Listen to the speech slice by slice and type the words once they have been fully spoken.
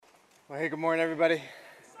Well, hey, good morning, everybody.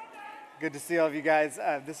 Good to see all of you guys.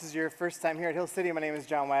 This is your first time here at Hill City. My name is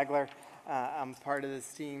John Wagler. I'm part of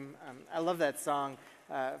this team. I love that song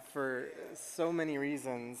for so many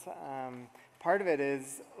reasons. Part of it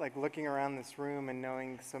is like looking around this room and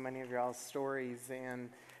knowing so many of y'all's stories and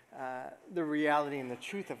the reality and the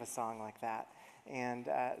truth of a song like that. And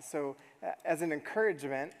as an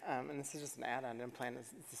encouragement, and this is just an add-on, I didn't plan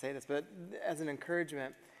to say this, but as an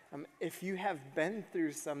encouragement, if you have been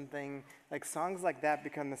through something, like songs like that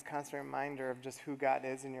become this constant reminder of just who God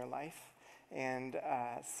is in your life and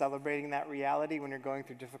celebrating that reality when you're going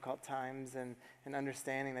through difficult times and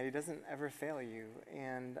understanding that He doesn't ever fail you.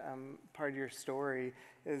 And part of your story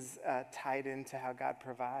is tied into how God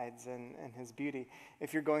provides and His beauty.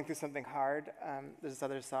 If you're going through something hard, there's this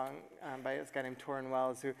other song by this guy named Torrin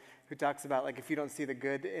Wells who talks about, like, if you don't see the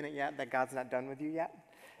good in it yet, that God's not done with you yet.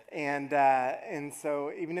 And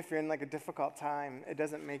so even if you're in like a difficult time, it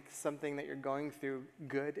doesn't make something that you're going through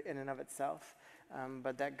good in and of itself,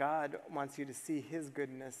 but that God wants you to see His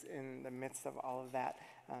goodness in the midst of all of that,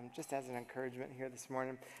 just as an encouragement here this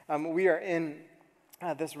morning. We are in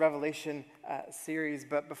this Revelation series,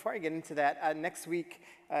 but before I get into that, next week,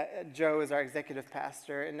 Joe is our executive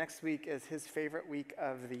pastor, and next week is his favorite week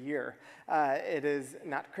of the year. It is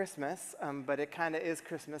not Christmas, but it kind of is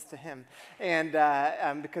Christmas to him, and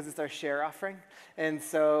because it's our share offering. And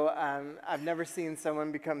so I've never seen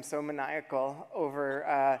someone become so maniacal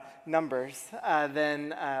over numbers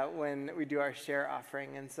than when we do our share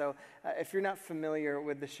offering. And so if you're not familiar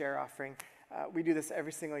with the share offering, we do this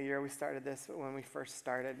every single year. We started this when we first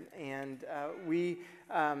started, and we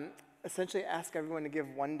essentially ask everyone to give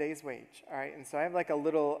 1 day's wage, all right? And so I have like a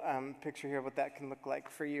little picture here of what that can look like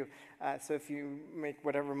for you. So if you make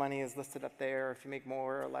whatever money is listed up there, or if you make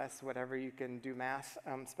more or less, whatever, you can do math,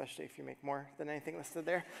 especially if you make more than anything listed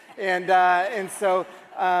there. And so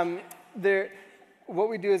what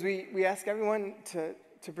we do is we ask everyone to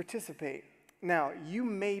participate. Now, you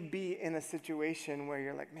may be in a situation where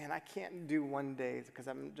you're like, man, I can't do 1 day because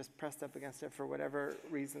I'm just pressed up against it for whatever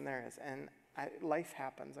reason there is. And life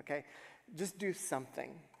happens, okay? Just do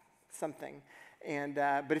something. And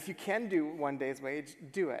but if you can do 1 day's wage,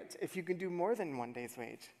 do it. If you can do more than 1 day's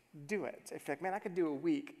wage, do it. If you're like, man, I could do a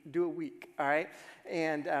week, all right?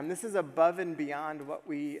 And this is above and beyond what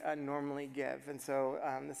we normally give. And so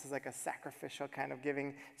this is like a sacrificial kind of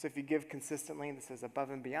giving. So if you give consistently, this is above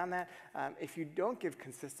and beyond that. If you don't give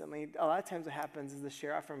consistently, a lot of times what happens is the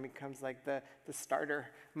share offering becomes like the starter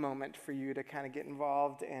moment for you to kind of get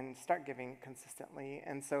involved and start giving consistently.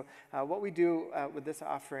 And so what we do with this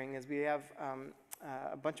offering is we have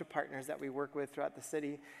a bunch of partners that we work with throughout the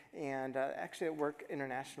city, and actually at work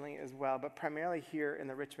internationally as well, but primarily here in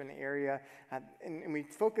the Richmond area. And we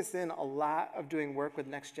focus in a lot of doing work with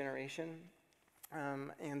Next Generation.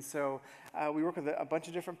 And so we work with a bunch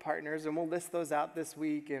of different partners, and we'll list those out this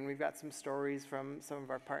week, and we've got some stories from some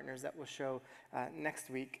of our partners that we'll show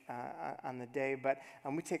next week on the day. But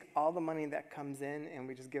we take all the money that comes in, and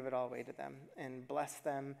we just give it all away to them and bless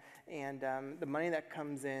them. And the money that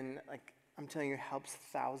comes in, like, I'm telling you, helps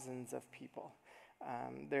thousands of people.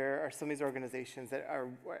 There are some of these organizations that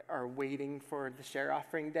are waiting for the share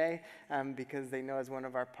offering day because they know as one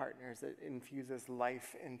of our partners it infuses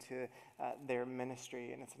life into their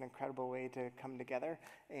ministry, and it's an incredible way to come together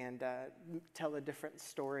and tell a different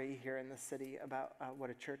story here in the city about what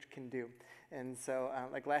a church can do. And so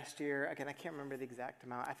like last year, again, I can't remember the exact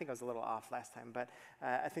amount. I think I was a little off last time, but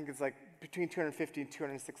I think it's like between $250,000 and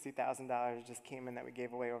 $260,000 just came in that we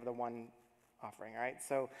gave away over the one offering, all right?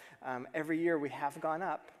 So every year we have gone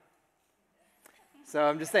up. So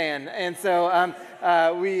I'm just saying. And so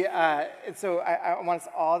I want us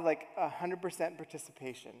all like 100%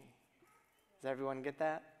 participation. Does everyone get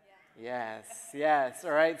that? Yeah. Yes.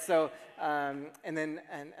 All right. So and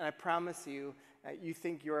I promise you, you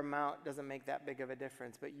think your amount doesn't make that big of a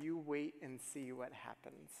difference, but you wait and see what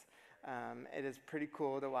happens. It is pretty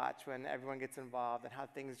cool to watch when everyone gets involved and how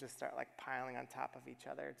things just start like piling on top of each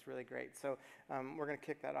other. It's really great. So we're going to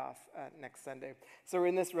kick that off next Sunday. So we're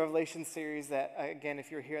in this Revelation series that, again, if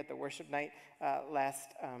you're here at the worship night last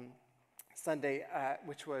Sunday,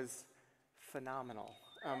 which was phenomenal,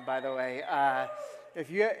 by the way. If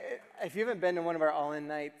you haven't been to one of our all-in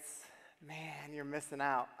nights, man, you're missing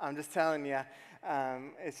out. I'm just telling you,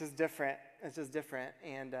 it's just different.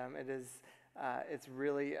 And it is. It's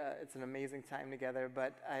really, it's an amazing time together,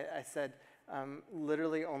 but I said,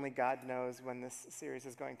 Literally only God knows when this series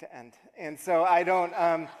is going to end. And so I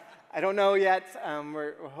don't know yet.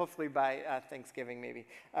 We're hopefully by Thanksgiving maybe.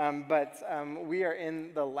 But we are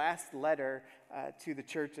in the last letter to the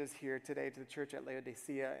churches here today, to the church at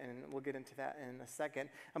Laodicea, and we'll get into that in a second.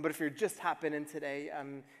 But if you're just hopping in today,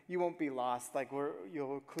 you won't be lost. Like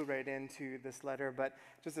you'll clue right into this letter. But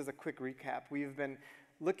just as a quick recap, we've been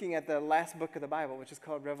looking at the last book of the Bible, which is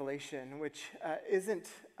called Revelation, which isn't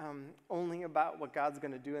only about what God's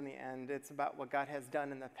going to do in the end. It's about what God has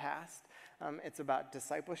done in the past. It's about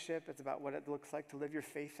discipleship. It's about what it looks like to live your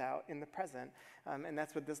faith out in the present. And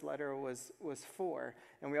that's what this letter was for.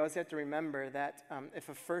 And we always have to remember that if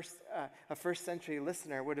a first century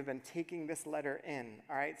listener would have been taking this letter in,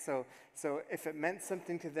 all right? So if it meant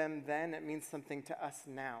something to them then, it means something to us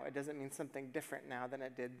now. It doesn't mean something different now than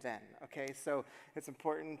it did then, okay? So it's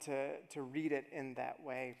important to read it in that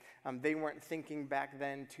way. They weren't thinking back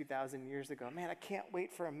then 2,000 years ago, man, I can't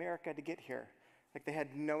wait for America to get here. Like they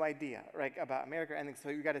had no idea, right, about America. And so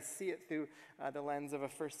you got to see it through the lens of a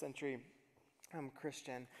first century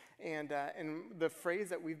Christian. And the phrase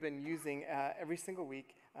that we've been using every single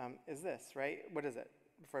week is this, right? What is it?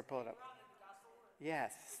 Before I pull it up.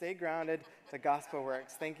 Yes, stay grounded, the gospel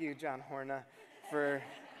works. Thank you, John Horna, for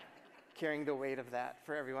carrying the weight of that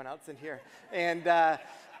for everyone else in here. And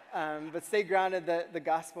but stay grounded, the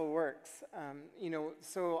gospel works.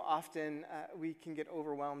 So often we can get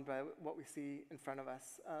overwhelmed by what we see in front of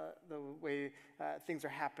us, the way things are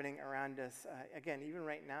happening around us. Again, even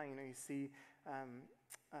right now, you see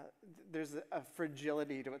there's a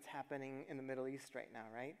fragility to what's happening in the Middle East right now,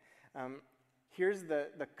 right? Here's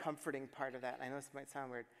the comforting part of that. I know this might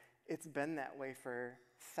sound weird. It's been that way for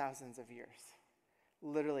thousands of years.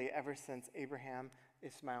 Literally ever since Abraham,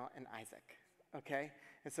 Ishmael, and Isaac, okay?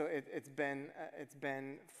 And so it's been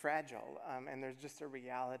fragile, and there's just a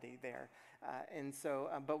reality there.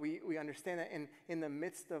 But we understand that in the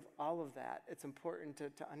midst of all of that, it's important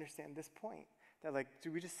to understand this point, that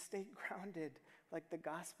do we just stay grounded like the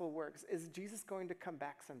gospel works? Is Jesus going to come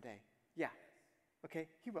back someday? Yeah, okay,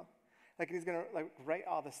 he will. He's going to write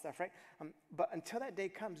all this stuff, right? But until that day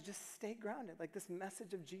comes, just stay grounded. This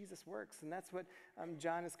message of Jesus works. And that's what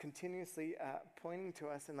John is continuously pointing to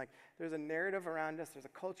us. And there's a narrative around us, there's a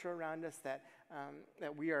culture around us that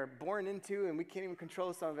we are born into, and we can't even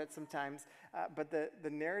control some of it sometimes. But the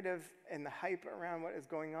narrative and the hype around what is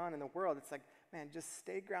going on in the world, it's man, just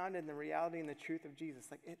stay grounded in the reality and the truth of Jesus.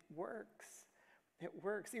 It works. It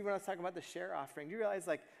works. Even when I was talking about the share offering, do you realize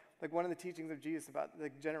one of the teachings of Jesus about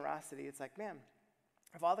generosity, it's man,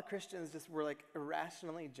 if all the Christians just were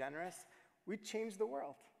irrationally generous, we'd change the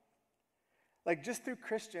world. Just through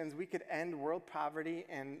Christians, we could end world poverty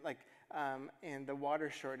and the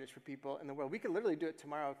water shortage for people in the world. We could literally do it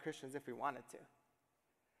tomorrow with Christians if we wanted to.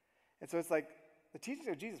 And so it's the teachings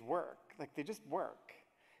of Jesus work. They just work.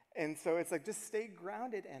 And so it's just stay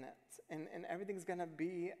grounded in it, and everything's going to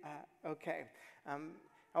be okay.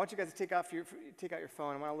 I want you guys to take out your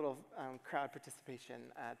phone. I want a little crowd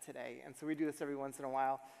participation today. And so we do this every once in a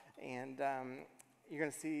while. And you're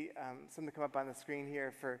going to see something come up on the screen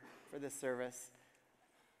here for this service.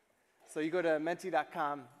 So you go to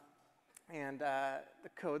menti.com, and the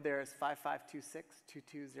code there is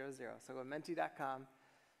 5526-2200. So go to menti.com,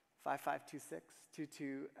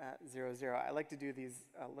 5526-2200. I like to do these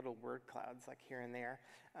little word clouds here and there,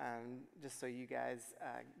 just so you guys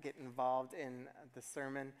get involved in the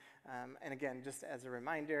sermon. And again, just as a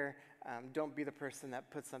reminder, don't be the person that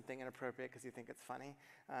puts something inappropriate because you think it's funny.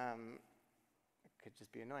 It could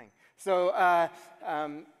just be annoying. So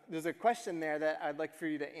there's a question there that I'd like for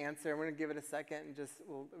you to answer. I'm going to give it a second, and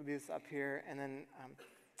we'll do this up here. And then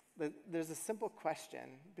there's a simple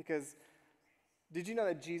question, because did you know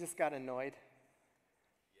that Jesus got annoyed?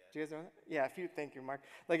 Do you guys know that? Yeah, thank you, Mark.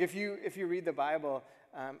 If you read the Bible,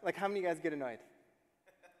 how many of you guys get annoyed?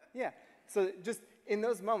 Yeah. So just in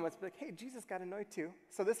those moments, hey, Jesus got annoyed too.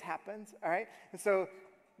 So this happens, all right? And so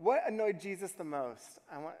what annoyed Jesus the most?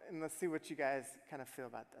 And let's see what you guys kind of feel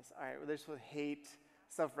about this. All right, well, there's hate,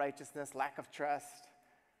 self-righteousness, lack of trust,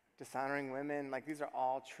 dishonoring women. These are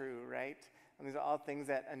all true, right? And these are all things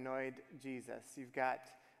that annoyed Jesus. You've got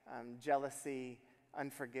jealousy,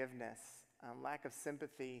 unforgiveness, lack of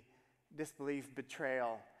sympathy, disbelief,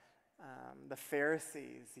 betrayal. The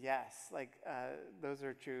Pharisees, yes, those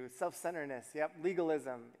are true. Self-centeredness, yep.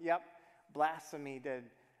 Legalism, yep. Blasphemy,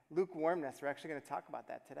 lukewarmness. We're actually going to talk about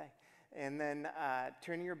that today. And then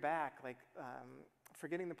turning your back,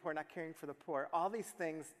 forgetting the poor, not caring for the poor. All these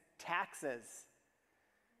things, taxes.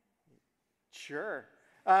 Sure.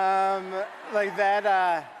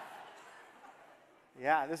 That.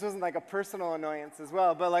 Yeah, this wasn't a personal annoyance as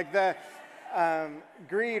well, but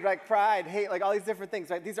greed, like pride, hate, like all these different things,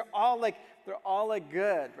 right? These are all like, they're all like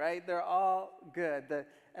good, right? They're all good.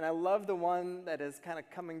 And I love the one that is kind of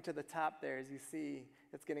coming to the top there as you see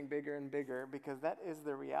it's getting bigger and bigger, because that is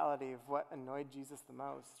the reality of what annoyed Jesus the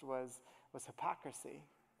most was hypocrisy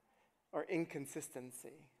or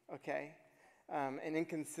inconsistency, okay? An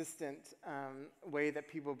inconsistent way that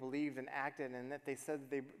people believed and acted, and that they said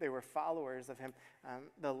that they were followers of him.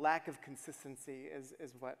 The lack of consistency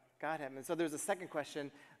is what got him. And so there's a second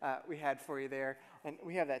question we had for you there, and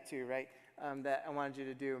we have that too, right, that I wanted you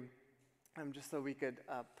to do, just so we could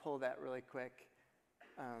pull that really quick.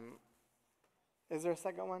 Is there a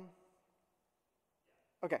second one?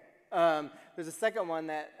 Okay. There's a second one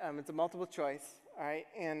that it's a multiple choice, all right?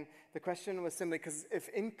 And the question was simply, because if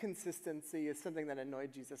inconsistency is something that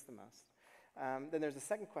annoyed Jesus the most, then there's a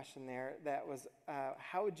second question there that was,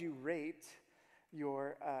 how would you rate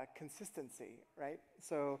your consistency, right?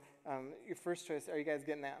 So your first choice, are you guys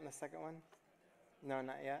getting that on the second one? No,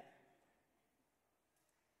 not yet?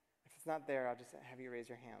 If it's not there, I'll just have you raise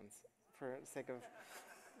your hands for the sake of,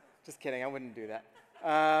 just kidding, I wouldn't do that.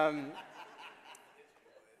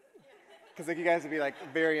 Because like you guys would be like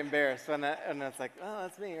very embarrassed when that, and it's like, oh,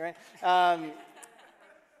 that's me, right?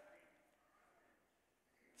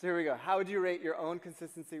 So here we go. How would you rate your own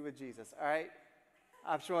consistency with Jesus? All right.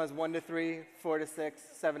 Option 1 is 1 to 3, 4 to 6,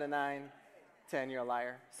 7 to 9, 10. You're a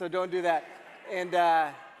liar. So don't do that. And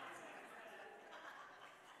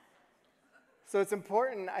so it's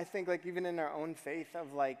important, I think, like even in our own faith,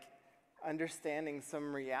 of like understanding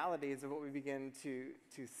some realities of what we begin to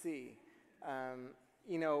see.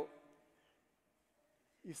 You know.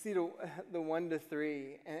 You see the 1 to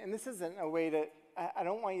 3, and this isn't a way to, I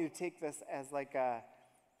don't want you to take this as like a,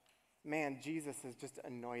 man, Jesus is just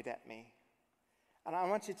annoyed at me. And I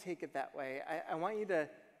want you to take it that way. I want you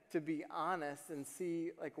to be honest and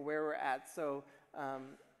see like where we're at. So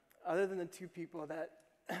other than the two people that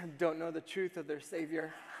don't know the truth of their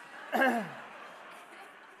Savior,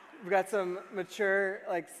 we've got some mature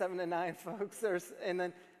like 7 to 9 folks, and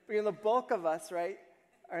then the bulk of us, right,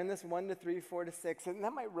 are in this 1 to 3, 4 to 6, and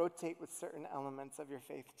that might rotate with certain elements of your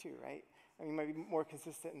faith too, right? I mean, you might be more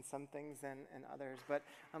consistent in some things than in others, but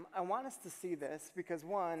I want us to see this because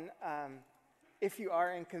one, if you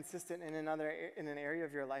are inconsistent in an area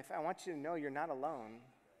of your life, I want you to know you're not alone,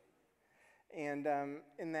 and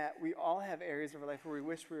in that we all have areas of our life where we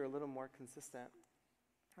wish we were a little more consistent.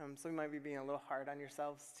 So you might be being a little hard on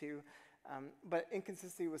yourselves too. But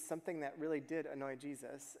inconsistency was something that really did annoy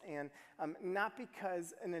Jesus, and not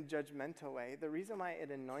because in a judgmental way. The reason why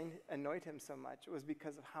it annoyed him so much was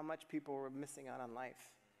because of how much people were missing out on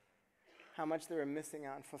life, how much they were missing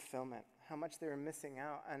out on fulfillment, how much they were missing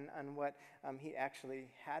out on what he actually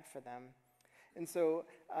had for them. And so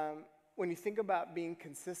when you think about being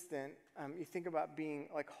consistent, you think about being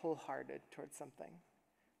like wholehearted towards something.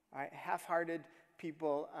 All right, half-hearted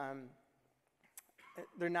people.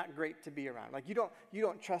 They're not great to be around. Like you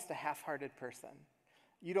don't trust a half-hearted person.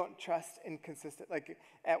 You don't trust inconsistent. Like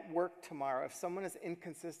at work tomorrow, if someone is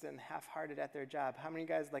inconsistent and half-hearted at their job, how many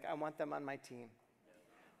guys like I want them on my team?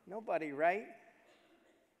 Nobody, right?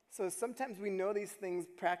 So sometimes we know these things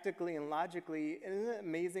practically and logically, and isn't it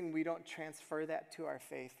amazing we don't transfer that to our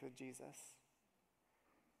faith with Jesus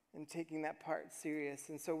and taking that part serious?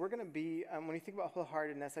 And so we're going to be, when you think about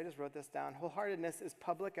wholeheartedness, I just wrote this down. Wholeheartedness is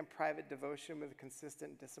public and private devotion with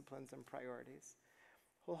consistent disciplines and priorities.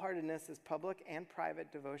 Wholeheartedness is public and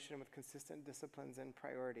private devotion with consistent disciplines and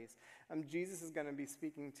priorities. Jesus is going to be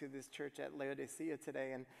speaking to this church at Laodicea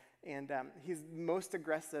today, and he's most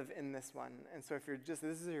aggressive in this one. And so if this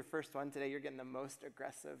is your first one today, you're getting the most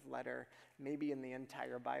aggressive letter maybe in the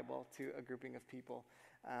entire Bible to a grouping of people.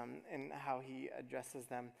 And how he addresses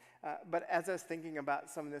them. But as I was thinking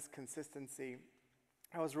about some of this consistency,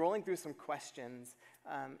 I was rolling through some questions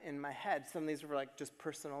in my head. Some of these were like just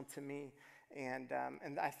personal to me, and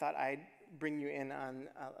I thought I'd bring you in on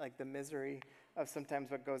like the misery of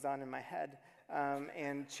sometimes what goes on in my head,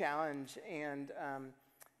 and challenge, and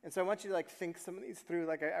so I want you to like think some of these through.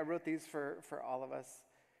 Like I wrote these for all of us.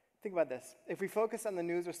 Think about this. If we focus on the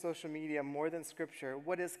news or social media more than Scripture,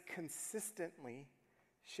 what is consistently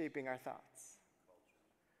shaping our thoughts?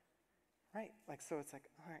 Right? Like, so it's like,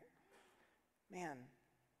 all right, man,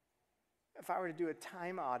 if I were to do a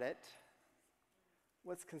time audit,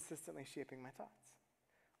 what's consistently shaping my thoughts?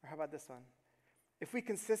 Or how about this one? If we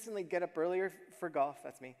consistently get up earlier for golf,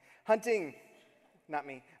 that's me, hunting, not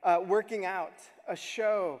me, working out, a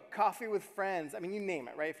show, coffee with friends, I mean, you name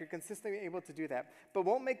it, right? If you're consistently able to do that, but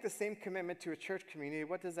won't make the same commitment to a church community,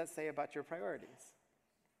 what does that say about your priorities?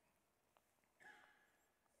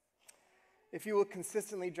 If you will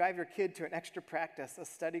consistently drive your kid to an extra practice, a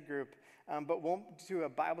study group, but won't do a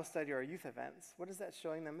Bible study or youth events, what is that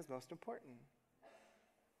showing them is most important?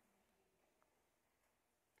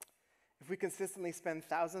 If we consistently spend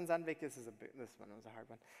thousands on vacations, this one was a hard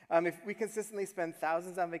one. If we consistently spend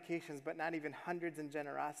thousands on vacations, but not even hundreds in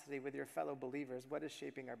generosity with your fellow believers, what is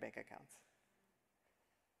shaping our bank accounts?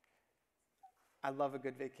 I love a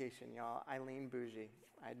good vacation, y'all. I lean bougie.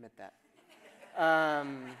 I admit that.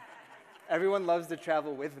 Everyone loves to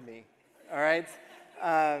travel with me, all right?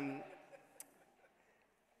 But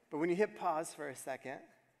when you hit pause for a second,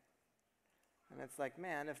 and it's like,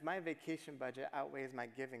 man, if my vacation budget outweighs my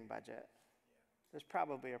giving budget, there's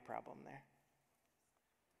probably a problem there.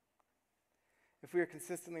 If we are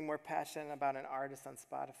consistently more passionate about an artist on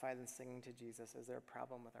Spotify than singing to Jesus, is there a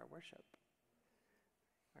problem with our worship?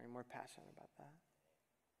 Are you more passionate about that?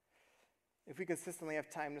 If we consistently have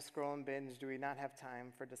time to scroll and binge, do we not have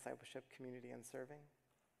time for discipleship, community, and serving?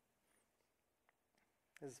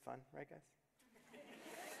 This is fun, right, guys?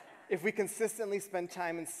 If we consistently spend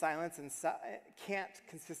time in silence and can't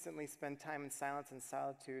consistently spend time in silence and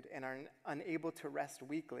solitude and are unable to rest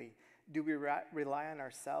weekly, do we rely on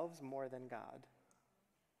ourselves more than God?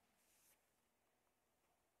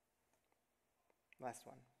 Last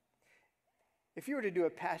one. If you were to do a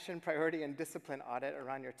passion, priority, and discipline audit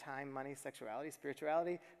around your time, money, sexuality,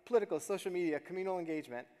 spirituality, political, social media, communal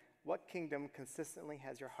engagement, what kingdom consistently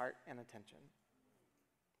has your heart and attention?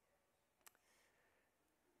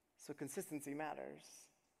 So consistency matters.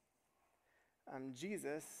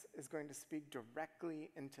 Jesus is going to speak directly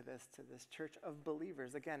into this to this church of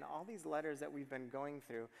believers. Again, all these letters that we've been going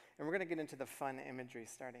through, and we're going to get into the fun imagery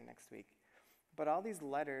starting next week, but all these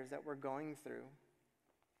letters that we're going through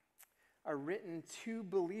are written to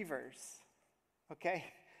believers, okay?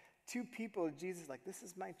 Two people, Jesus, like, this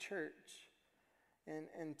is my church.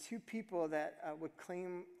 And two people that would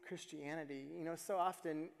claim Christianity. You know, so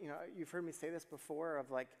often, you know, you've heard me say this before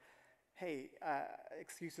of like, hey,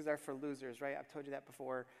 excuses are for losers, right? I've told you that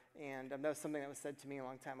before. And that was something that was said to me a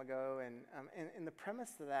long time ago. And the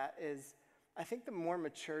premise of that is, I think the more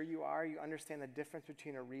mature you are, you understand the difference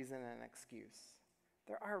between a reason and an excuse.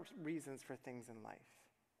 There are reasons for things in life.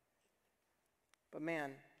 But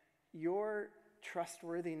man, your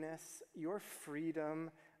trustworthiness, your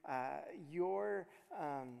freedom, your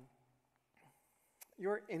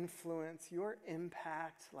influence, your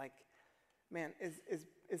impact, like, man,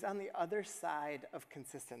 is on the other side of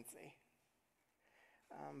consistency.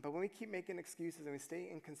 But when we keep making excuses and we stay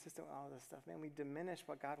inconsistent with all of this stuff, man, we diminish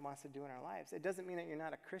what God wants to do in our lives. It doesn't mean that you're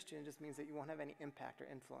not a Christian. It just means that you won't have any impact or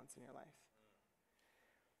influence in your life.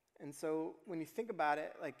 And so when you think about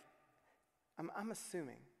it, like, I'm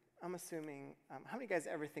assuming, how many guys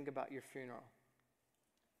ever think about your funeral?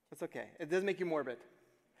 It's okay. It does make you morbid.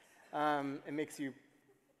 It makes you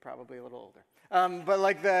probably a little older. But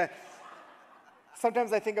like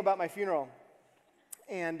sometimes I think about my funeral,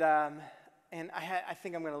 and I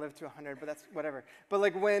think I'm going to live to 100, but that's whatever. But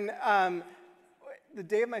like when the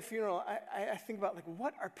day of my funeral, I think about like,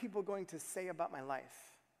 what are people going to say about my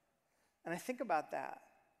life? And I think about that.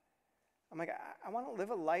 I'm like, I want to live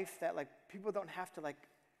a life that like people don't have to like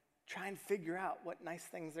try and figure out what nice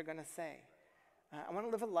things they're going to say. I want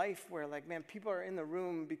to live a life where like, man, people are in the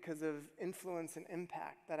room because of influence and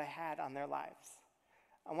impact that I had on their lives.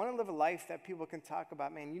 I want to live a life that people can talk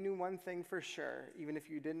about, man, you knew one thing for sure, even if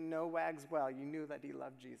you didn't know Wags well, you knew that he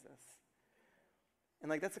loved Jesus. And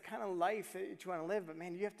like, that's the kind of life that you want to live, but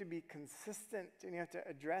man, you have to be consistent and you have to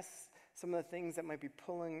address some of the things that might be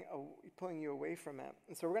pulling you away from it.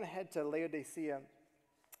 And so we're going to head to Laodicea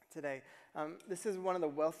today. This is one of the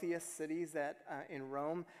wealthiest cities in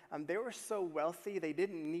Rome. They were so wealthy, they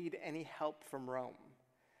didn't need any help from Rome.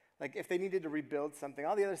 Like if they needed to rebuild something,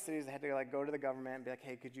 all the other cities had to like go to the government and be like,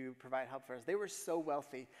 hey, could you provide help for us? They were so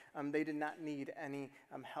wealthy, they did not need any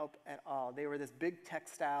help at all. They were this big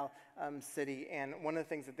textile city, and one of the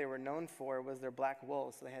things that they were known for was their black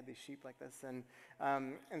wool. So they had these sheep like this, and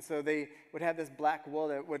so they would have this black wool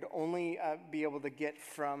that would only be able to get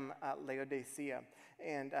from Laodicea.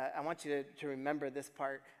 And I want you to remember this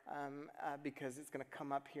part because it's going to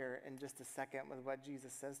come up here in just a second with what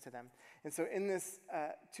Jesus says to them. And so in this,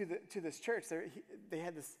 to this church, they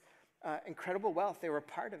had this incredible wealth. They were a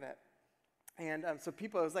part of it. And so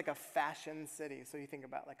people, it was like a fashion city. So you think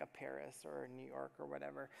about like a Paris or New York or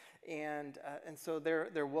whatever. And so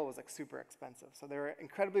their wool was like super expensive. So they were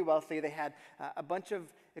incredibly wealthy. They had a bunch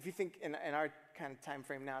of, if you think in our kind of time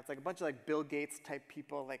frame now, it's like a bunch of like Bill Gates type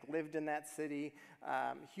people like lived in that city,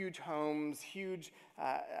 huge homes, huge,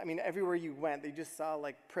 I mean, everywhere you went, they just saw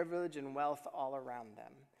like privilege and wealth all around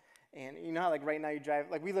them. And you know how like right now you drive,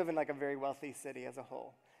 like we live in like a very wealthy city as a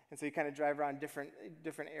whole. And so you kind of drive around different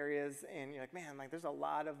areas and you're like, man, like there's a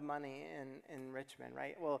lot of money in Richmond,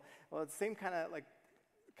 right? Well, it's the same kind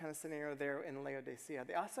of scenario there in Laodicea.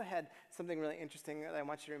 They also had something really interesting that I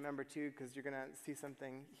want you to remember too, because you're going to see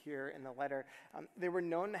something here in the letter. They were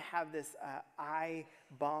known to have this eye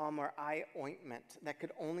balm or eye ointment that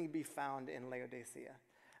could only be found in Laodicea.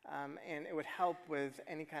 And it would help with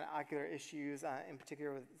any kind of ocular issues, in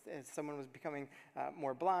particular if someone was becoming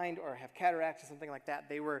more blind or have cataracts or something like that.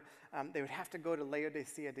 They would have to go to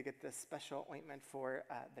Laodicea to get this special ointment for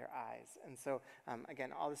their eyes. And so, again,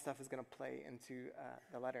 all this stuff is going to play into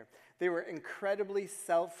the letter. They were incredibly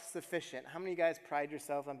self-sufficient. How many of you guys pride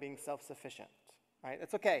yourselves on being self-sufficient? Right?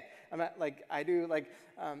 That's okay. I'm not like, I do, like,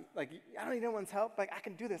 I don't need anyone's help. Like, I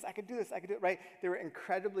can do this, right? They were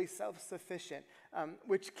incredibly self-sufficient,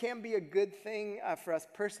 which can be a good thing for us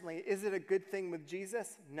personally. Is it a good thing with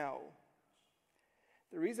Jesus? No.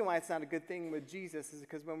 The reason why it's not a good thing with Jesus is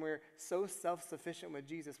because when we're so self-sufficient with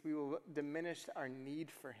Jesus, we will diminish our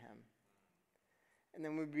need for him. And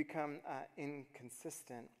then we become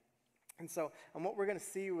inconsistent. And so what we're going to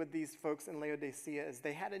see with these folks in Laodicea is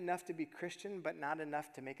they had enough to be Christian, but not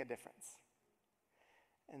enough to make a difference.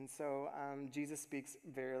 And so Jesus speaks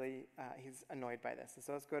he's annoyed by this. And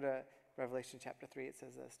so let's go to Revelation chapter 3. It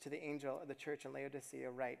says this, "To the angel of the church in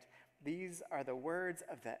Laodicea write, these are the words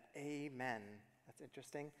of the Amen." That's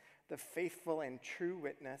interesting. "The faithful and true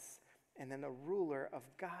witness, and then the ruler of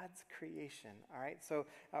God's creation." All right, so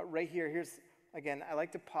right here's, again, I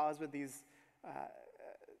like to pause with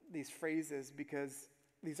these phrases because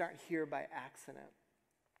these aren't here by accident.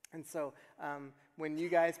 And so when you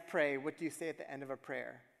guys pray, what do you say at the end of a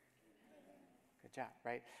prayer? Good job,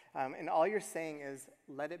 right? And all you're saying is,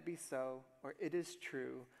 let it be so, or it is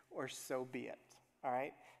true, or so be it. All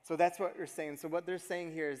right? So that's what you're saying. So what they're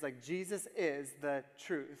saying here is like Jesus is the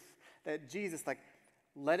truth. That Jesus, like,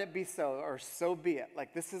 let it be so, or so be it.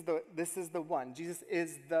 Like this is the one. Jesus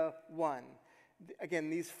is the one. Again,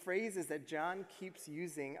 these phrases that John keeps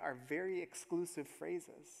using are very exclusive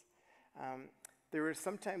phrases. They were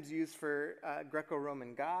sometimes used for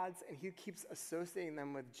Greco-Roman gods, and he keeps associating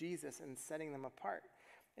them with Jesus and setting them apart.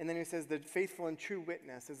 And then he says the faithful and true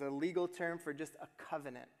witness is a legal term for just a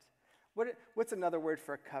covenant. What's another word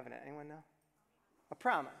for a covenant? Anyone know? A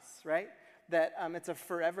promise, right? That it's a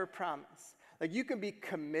forever promise. Like you can be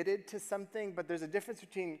committed to something, but there's a difference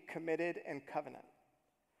between committed and covenant.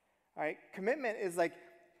 All right, commitment is like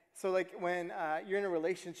when you're in a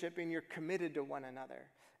relationship and you're committed to one another.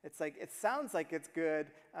 It's like, it sounds like it's good,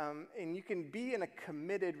 and you can be in a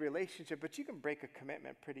committed relationship, but you can break a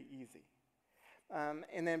commitment pretty easy.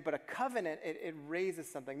 But a covenant, it raises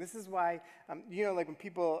something. This is why, like when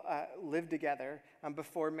people live together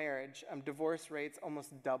before marriage, divorce rates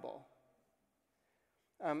almost double.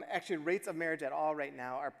 Actually, rates of marriage at all right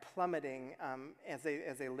now are plummeting as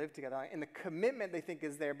they live together. And the commitment they think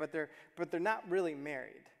is there, but they're not really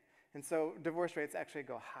married. And so divorce rates actually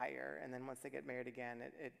go higher, and then once they get married again,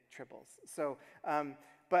 it triples. So,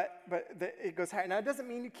 it goes higher. Now, it doesn't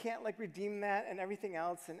mean you can't like redeem that and everything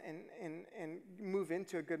else and move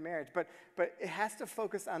into a good marriage, but it has to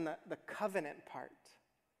focus on the covenant part.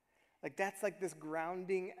 Like that's like this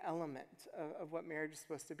grounding element of what marriage is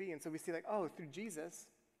supposed to be. And so we see like, oh, through Jesus,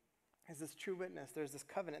 as this true witness, there's this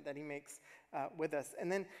covenant that he makes with us.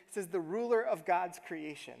 And then it says the ruler of God's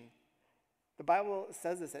creation. The Bible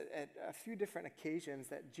says this at a few different occasions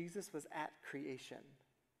that Jesus was at creation.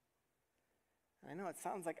 I know it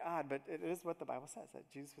sounds like odd, but it is what the Bible says, that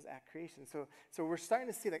Jesus was at creation. So we're starting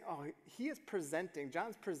to see like, oh,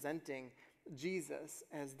 John's presenting Jesus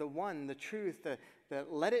as the one, the truth, the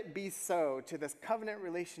let it be so, to this covenant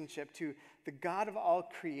relationship, to the God of all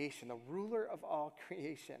creation, the ruler of all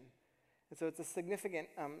creation. And so it's a significant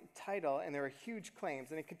title, and there are huge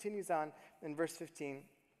claims. And it continues on in verse 15, and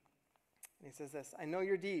he says this, "I know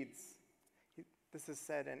your deeds." This is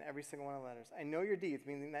said in every single one of the letters. "I know your deeds,"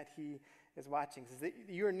 meaning that he is watching. He says that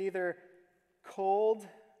you are neither cold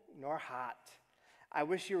nor hot. I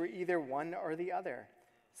wish you were either one or the other.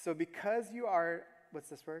 So because you are, what's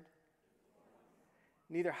this word?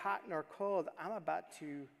 Neither hot nor cold, I'm about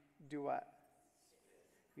to do what?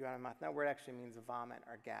 You out of my mouth. That word actually means vomit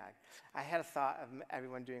or gag. I had a thought of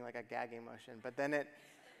everyone doing like a gagging motion, but then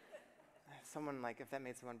someone like, if that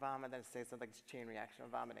made someone vomit, then it says something like chain reaction of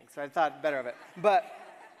vomiting. So I thought better of it. But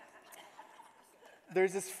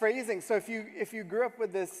there's this phrasing. So if you grew up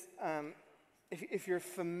with this, if you're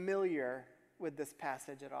familiar with this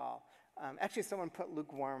passage at all, actually someone put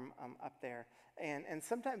lukewarm up there. And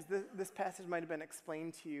sometimes this passage might have been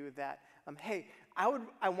explained to you that, hey,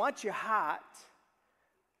 I want you hot,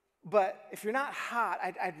 But if you're not hot,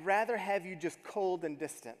 I'd rather have you just cold and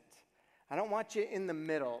distant. I don't want you in the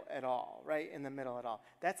middle at all, right? In the middle at all.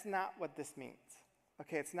 That's not what this means.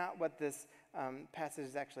 Okay, it's not what this passage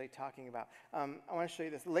is actually talking about. I want to show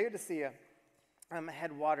you this. Laodicea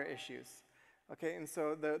had water issues. Okay, and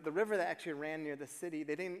so the river that actually ran near the city,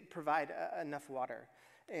 they didn't provide enough water.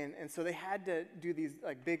 And so they had to do these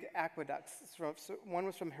like big aqueducts. So one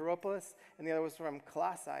was from Hierapolis, and the other was from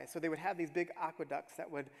Colossae. So they would have these big aqueducts that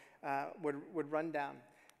would run down.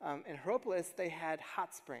 In Hierapolis, they had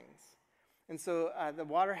hot springs. And so the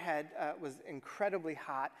water was incredibly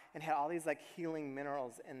hot and had all these like healing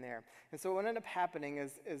minerals in there. And so what ended up happening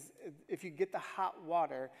is if you get the hot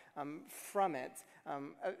water from it,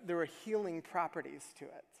 there were healing properties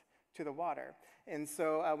to the water. And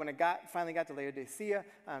so when it finally got to Laodicea,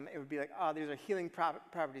 it would be like, oh, these are healing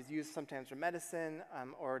properties used sometimes for medicine,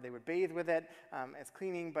 or they would bathe with it as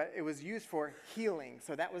cleaning, but it was used for healing.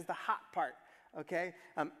 So that was the hot part. Okay?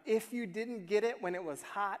 If you didn't get it when it was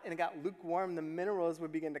hot and it got lukewarm, the minerals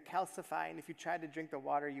would begin to calcify, and if you tried to drink the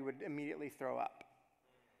water, you would immediately throw up.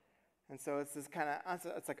 And so it's this kind of,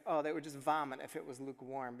 it's like, oh, they would just vomit if it was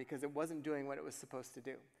lukewarm because it wasn't doing what it was supposed to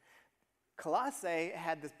do. Colossae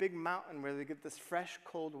had this big mountain where they get this fresh,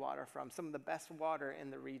 cold water from, some of the best water in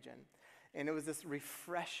the region. And it was this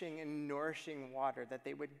refreshing and nourishing water that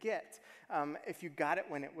they would get if you got it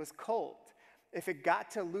when it was cold. If it got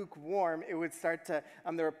to lukewarm, it would start to,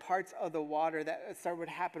 there were parts of the water that would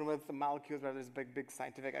happen with the molecules, where there's a big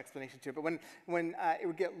scientific explanation to it. But when it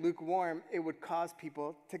would get lukewarm, it would cause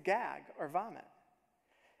people to gag or vomit.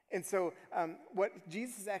 And so what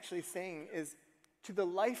Jesus is actually saying is, to the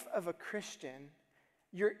life of a Christian,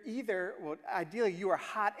 you're either, well, ideally you are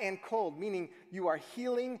hot and cold, meaning you are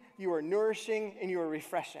healing, you are nourishing, and you are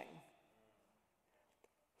refreshing.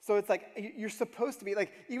 So it's like you're supposed to be,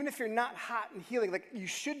 like, even if you're not hot and healing, like you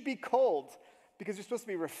should be cold because you're supposed to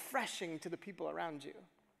be refreshing to the people around you.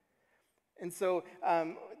 And so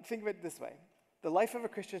think of it this way. The life of a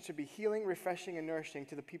Christian should be healing, refreshing, and nourishing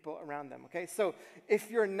to the people around them, okay? So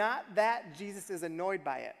if you're not that, Jesus is annoyed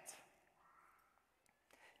by it.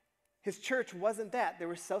 His church wasn't that. They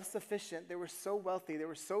were self-sufficient. They were so wealthy. They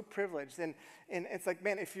were so privileged. And it's like,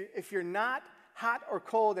 man, if you're not hot or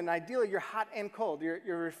cold, and ideally you're hot and cold.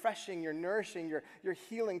 You're refreshing, you're nourishing, you're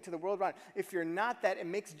healing to the world around. If you're not that, it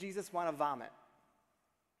makes Jesus want to vomit.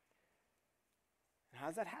 And how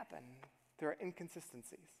does that happen? There are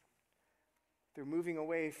inconsistencies. They're moving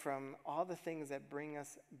away from all the things that bring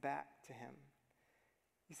us back to him.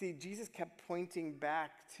 You see, Jesus kept pointing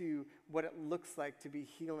back to what it looks like to be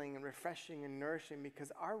healing and refreshing and nourishing, because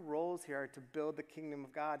our roles here are to build the kingdom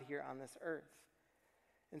of God here on this earth.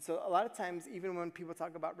 And so a lot of times, even when people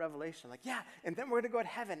talk about Revelation, like, yeah, and then we're going to go to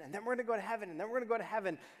heaven, and then we're going to go to heaven, and then we're going to go to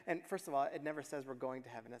heaven. And first of all, it never says we're going to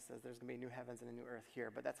heaven. It says there's going to be new heavens and a new earth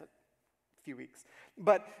here, but that's a few weeks.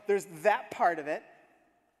 But there's that part of it.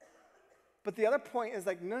 But the other point is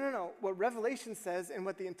like, no. What Revelation says and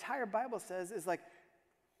what the entire Bible says is like,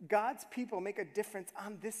 God's people make a difference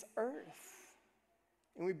on this earth.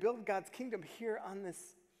 And we build God's kingdom here on this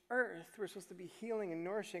earth. We're supposed to be healing and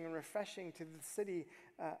nourishing and refreshing to the city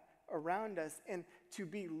around us. And to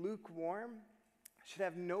be lukewarm should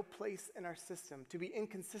have no place in our system. To be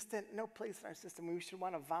inconsistent, no place in our system. We should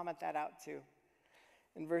want to vomit that out too.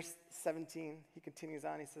 In verse 17, he continues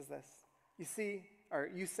on. He says this. You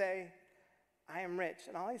say, I am rich.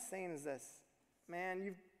 And all he's saying is this.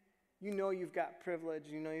 Man, you know you've got privilege.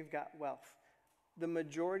 You know you've got wealth. The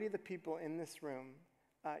majority of the people in this room,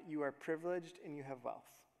 you are privileged and you have wealth.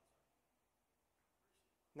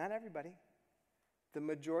 Not everybody. The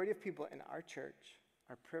majority of people in our church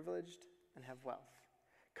are privileged and have wealth.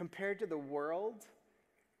 Compared to the world,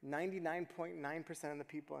 99.9% of the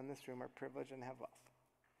people in this room are privileged and have wealth.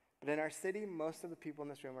 But in our city, most of the people in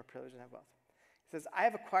this room are privileged and have wealth. He says, I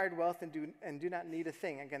have acquired wealth and do not need a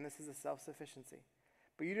thing. Again, this is a self-sufficiency.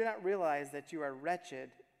 But you do not realize that you are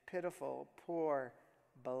wretched, pitiful, poor,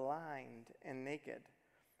 blind, and naked.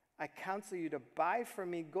 I counsel you to buy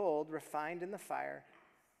from me gold refined in the fire,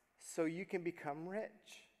 so you can become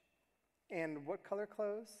rich. And what color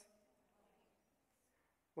clothes?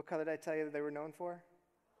 What color did I tell you that they were known for?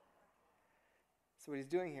 So what he's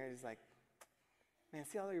doing here is like, man,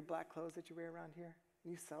 see all your black clothes that you wear around here?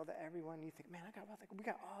 And you sell to everyone, and you think, man, we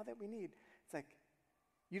got all that we need. It's like,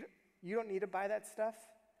 you don't need to buy that stuff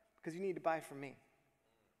because you need to buy from me.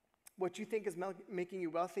 What you think is making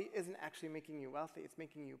you wealthy isn't actually making you wealthy. It's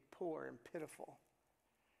making you poor and pitiful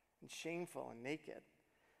and shameful and naked.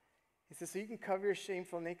 He says, so you can cover your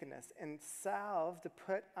shameful nakedness, and salve to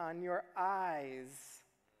put on your eyes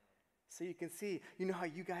So you can see, you know how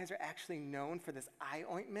you guys are actually known for this eye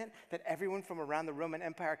ointment, that everyone from around the Roman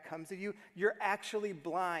Empire comes to you? You're actually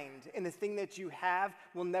blind, and the thing that you have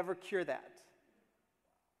will never cure that.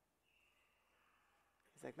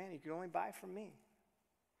 He's like, man, you can only buy from me.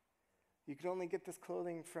 You can only get this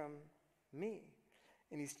clothing from me.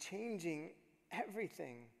 And he's changing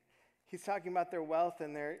everything. He's talking about their wealth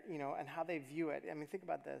and their, and how they view it. I mean, think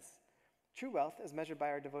about this. True wealth is measured by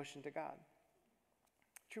our devotion to God.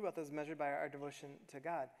 True wealth is measured by our devotion to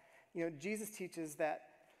God. Jesus teaches that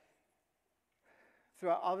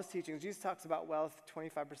throughout all of his teachings, Jesus talks about wealth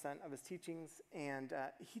 25% of his teachings, and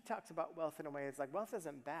he talks about wealth in a way, it's like wealth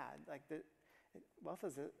isn't bad. Like wealth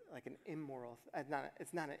is like an immoral,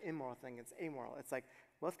 it's not an immoral thing, it's amoral. It's like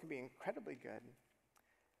wealth can be incredibly good,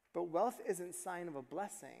 but wealth isn't a sign of a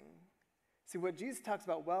blessing. See, what Jesus talks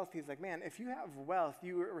about wealth, he's like, man, if you have wealth,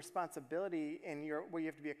 your responsibility and where you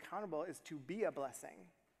have to be accountable is to be a blessing.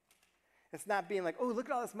 It's not being like, oh, look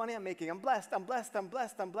at all this money I'm making. I'm blessed, I'm blessed, I'm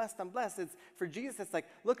blessed, I'm blessed, I'm blessed. It's, for Jesus, it's like,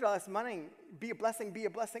 look at all this money. Be a blessing, be a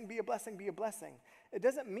blessing, be a blessing, be a blessing. It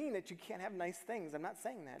doesn't mean that you can't have nice things. I'm not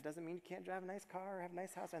saying that. It doesn't mean you can't drive a nice car or have a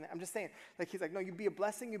nice house or anything. I'm just saying, like, he's like, no, you be a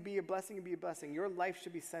blessing, you be a blessing, you be a blessing. Your life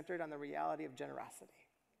should be centered on the reality of generosity.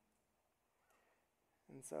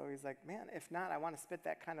 And so he's like, man, if not, I want to spit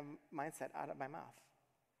that kind of mindset out of my mouth.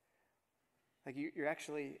 Like you're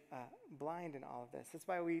actually blind in all of this. That's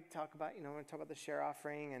why we talk about, when we talk about the share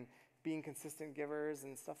offering and being consistent givers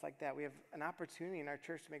and stuff like that. We have an opportunity in our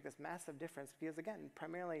church to make this massive difference because, again,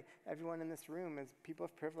 primarily everyone in this room is people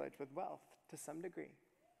of privilege with wealth to some degree.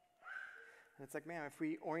 And it's like, man, if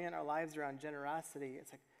we orient our lives around generosity,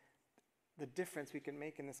 it's like the difference we can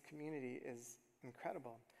make in this community is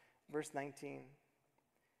incredible. Verse 19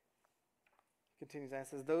 continues on. It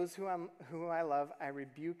says, those who I love, I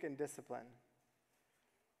rebuke and discipline.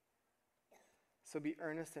 So be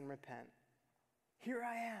earnest and repent. Here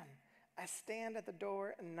I am. I stand at the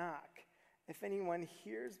door and knock. If anyone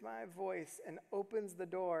hears my voice and opens the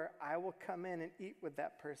door, I will come in and eat with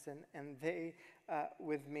that person and they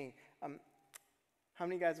with me. How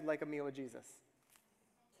many guys would like a meal with Jesus?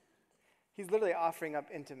 He's literally offering up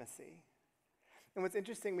intimacy. And what's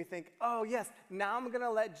interesting, we think, oh yes, now I'm going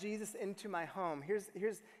to let Jesus into my home.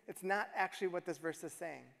 It's not actually what this verse is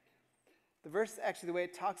saying. The verse, actually, the way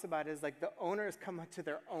it talks about it is like the owners come to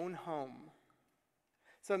their own home.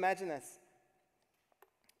 So imagine this.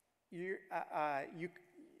 I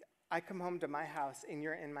come home to my house, and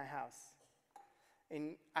you're in my house.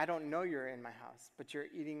 And I don't know you're in my house, but you're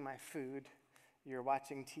eating my food, you're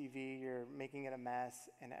watching TV, you're making it a mess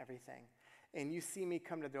and everything. And you see me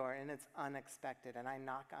come to the door, and it's unexpected, and I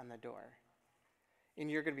knock on the door. And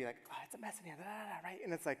you're going to be like, oh, it's a mess in here, right?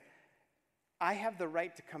 And it's like, I have the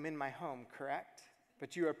right to come in my home, correct?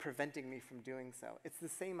 But you are preventing me from doing so. It's the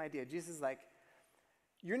same idea. Jesus is like,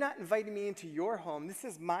 you're not inviting me into your home. This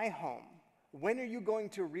is my home. When are you going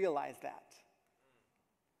to realize that?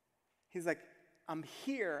 He's like, I'm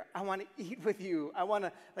here. I want to eat with you. I want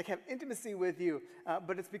to have intimacy with you.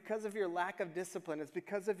 But it's because of your lack of discipline. It's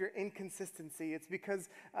because of your inconsistency. It's because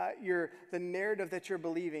the narrative that you're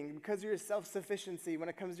believing, because of your self-sufficiency when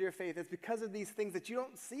it comes to your faith. It's because of these things that you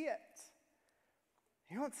don't see it.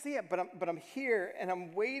 You don't see it, but I'm here and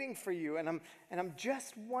I'm waiting for you, and I'm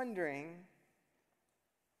just wondering,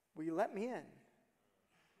 will you let me in?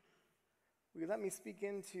 Will you let me speak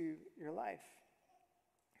into your life?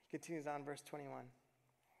 He continues on, verse 21.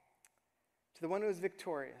 To the one who is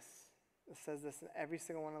victorious, it says this in every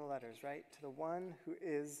single one of the letters, right? To the one who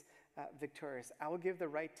is victorious, I will give the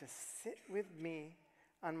right to sit with me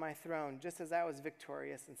on my throne, just as I was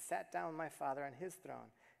victorious and sat down with my Father on his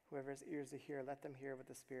throne. Whoever has ears to hear, let them hear what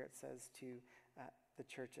the Spirit says to the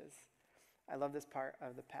churches. I love this part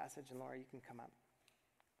of the passage, and Laura, you can come up.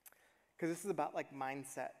 Because this is about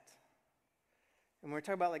mindset. And we're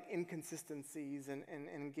talking about inconsistencies and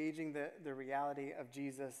engaging the reality of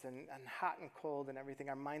Jesus and hot and cold and everything.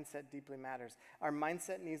 Our mindset deeply matters. Our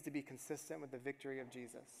mindset needs to be consistent with the victory of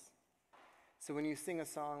Jesus. So when you sing a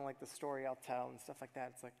song like The Story I'll Tell and stuff like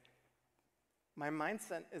that, it's like, my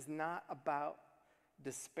mindset is not about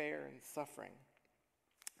despair and suffering.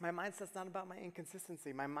 My mindset's not about my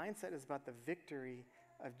inconsistency. My mindset is about the victory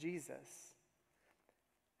of Jesus.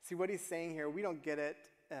 See, what he's saying here, we don't get it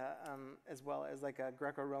as well as a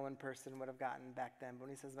Greco-Roman person would have gotten back then. But when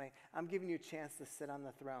he says, I'm giving you a chance to sit on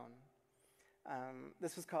the throne.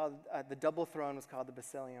 This was called, the double throne was called the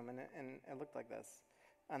Basileum, and it looked like this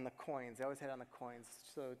on the coins. They always had it on the coins.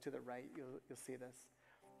 So to the right, you'll see this.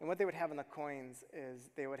 And what they would have in the coins is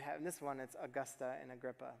they would have, in this one, it's Augusta and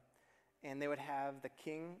Agrippa. And they would have the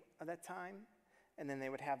king of that time, and then they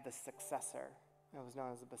would have the successor It was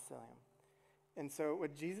known as the basileum. And so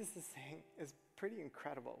what Jesus is saying is pretty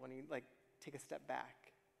incredible when you take a step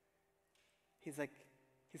back. He's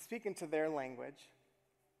speaking to their language,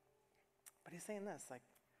 but he's saying this,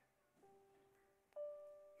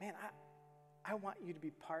 man, I want you to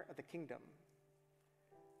be part of the kingdom.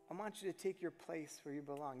 I want you to take your place where you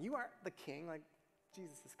belong. You aren't the king,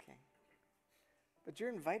 Jesus is king. But you're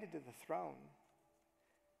invited to the throne.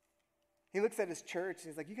 He looks at his church and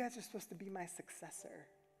he's like, you guys are supposed to be my successor.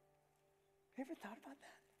 Have you ever thought about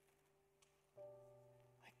that?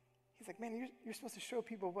 He's like, man, you're supposed to show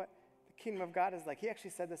people what the kingdom of God is like. He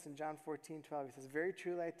actually said this in John 14:12. He says, very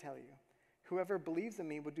truly I tell you, whoever believes in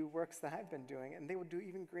me will do works that I've been doing, and they will do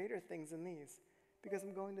even greater things than these, because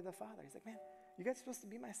I'm going to the Father. He's like, man, you guys are supposed to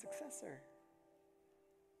be my successor.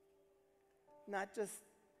 Not just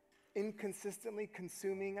inconsistently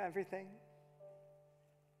consuming everything,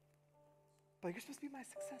 but you're supposed to be my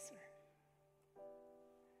successor.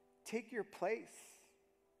 Take your place.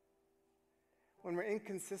 When we're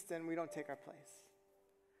inconsistent, we don't take our place.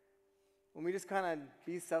 When we just kind of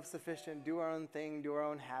be self-sufficient, do our own thing, do our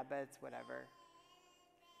own habits, whatever,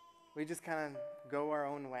 we just kind of go our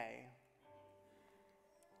own way.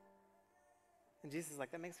 And Jesus is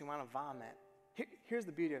like, that makes me want to vomit. Here's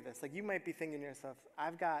the beauty of this. You might be thinking to yourself,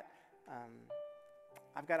 I've got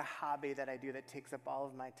a hobby that I do that takes up all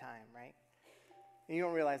of my time, right? And you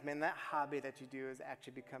don't realize, man, that hobby that you do has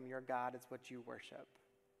actually become your God. It's what you worship.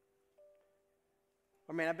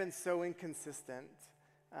 Or, man, I've been so inconsistent.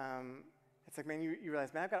 It's like, man, you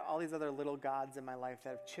realize, man, I've got all these other little gods in my life that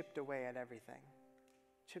have chipped away at everything.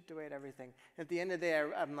 And at the end of the day,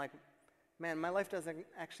 I'm like, man, my life doesn't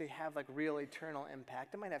actually have real eternal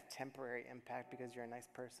impact. It might have temporary impact because you're a nice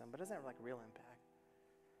person, but it doesn't have real impact.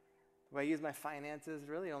 The way I use my finances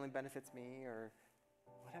really only benefits me or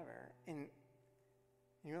whatever. And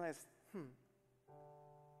you realize,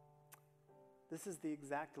 this is the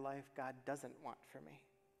exact life God doesn't want for me.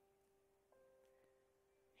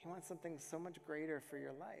 He wants something so much greater for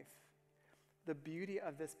your life. The beauty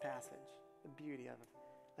of this passage,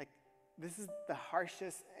 this is the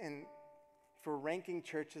harshest, and if we're ranking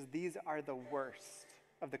churches, these are the worst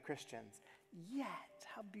of the Christians. Yet,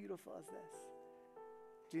 how beautiful is this?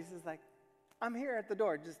 Jesus is like, I'm here at the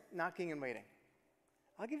door, just knocking and waiting.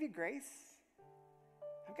 I'll give you grace.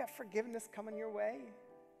 I've got forgiveness coming your way.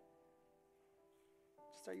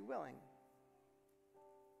 Just are you willing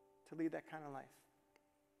to lead that kind of life?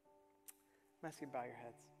 I'm asking you to bow your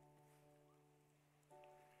heads.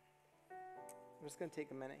 I'm just going to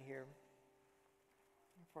take a minute here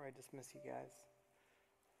before I dismiss you guys.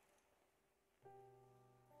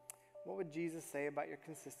 What would Jesus say about your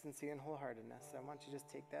consistency and wholeheartedness? I want you to just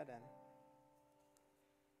take that in.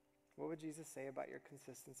 What would Jesus say about your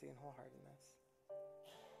consistency and wholeheartedness?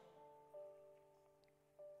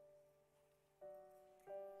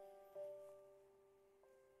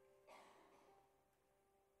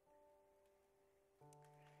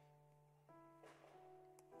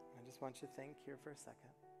 I just want you to think here for a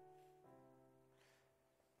second.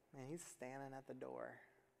 Man, he's standing at the door,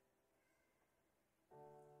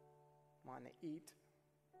 wanting to eat,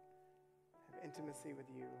 have intimacy with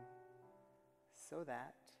you, so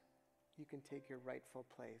that you can take your rightful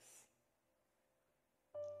place,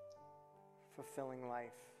 fulfilling life,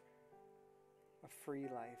 a free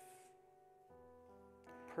life,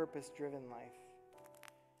 purpose-driven life.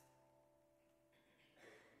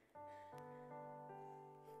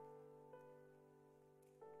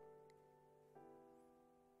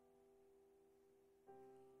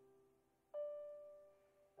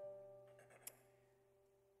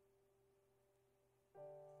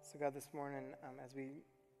 So God, this morning, as we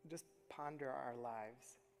just ponder our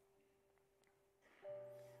lives,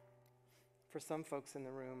 for some folks in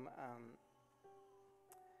the room,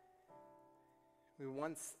 we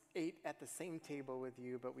once ate at the same table with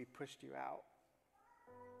you, but we pushed you out.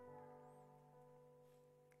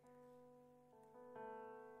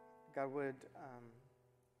 God, would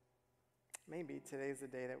maybe today's the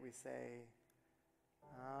day that we say,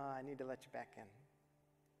 I need to let you back in.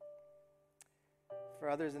 For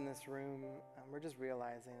others in this room, we're just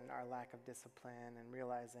realizing our lack of discipline and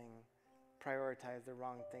realizing prioritize the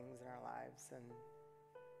wrong things in our lives. And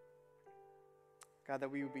God, that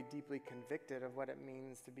we would be deeply convicted of what it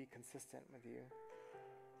means to be consistent with you.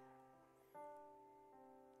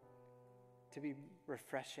 To be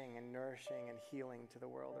refreshing and nourishing and healing to the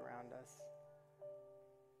world around us.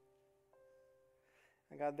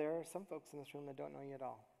 And God, there are some folks in this room that don't know you at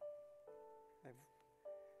all. They've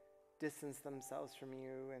distanced themselves from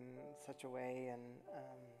you in such a way and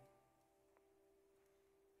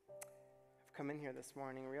have have come in here this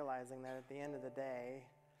morning realizing that at the end of the day,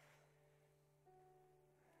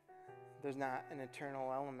 there's not an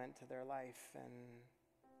eternal element to their life, and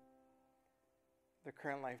their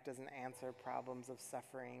current life doesn't answer problems of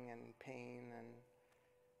suffering and pain and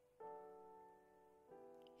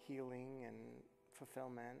healing and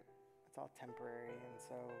fulfillment. It's all temporary. And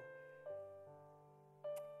so,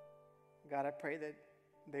 God, I pray that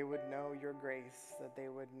they would know your grace, that they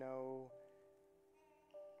would know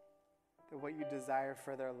that what you desire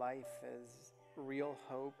for their life is real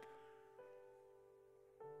hope,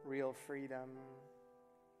 real freedom,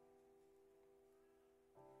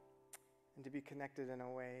 and to be connected in a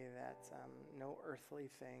way that no earthly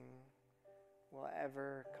thing will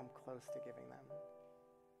ever come close to giving them.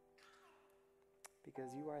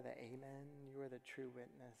 Because you are the Amen, you are the true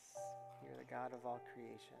witness, you're the God of all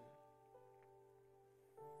creation.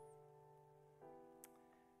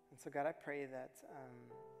 And so God, I pray that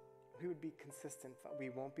we would be consistent. We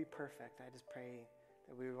won't be perfect. I just pray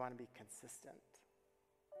that we would want to be consistent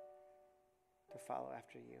to follow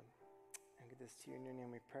after you. And give this to you in your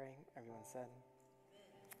name we pray. Everyone said,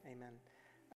 Amen.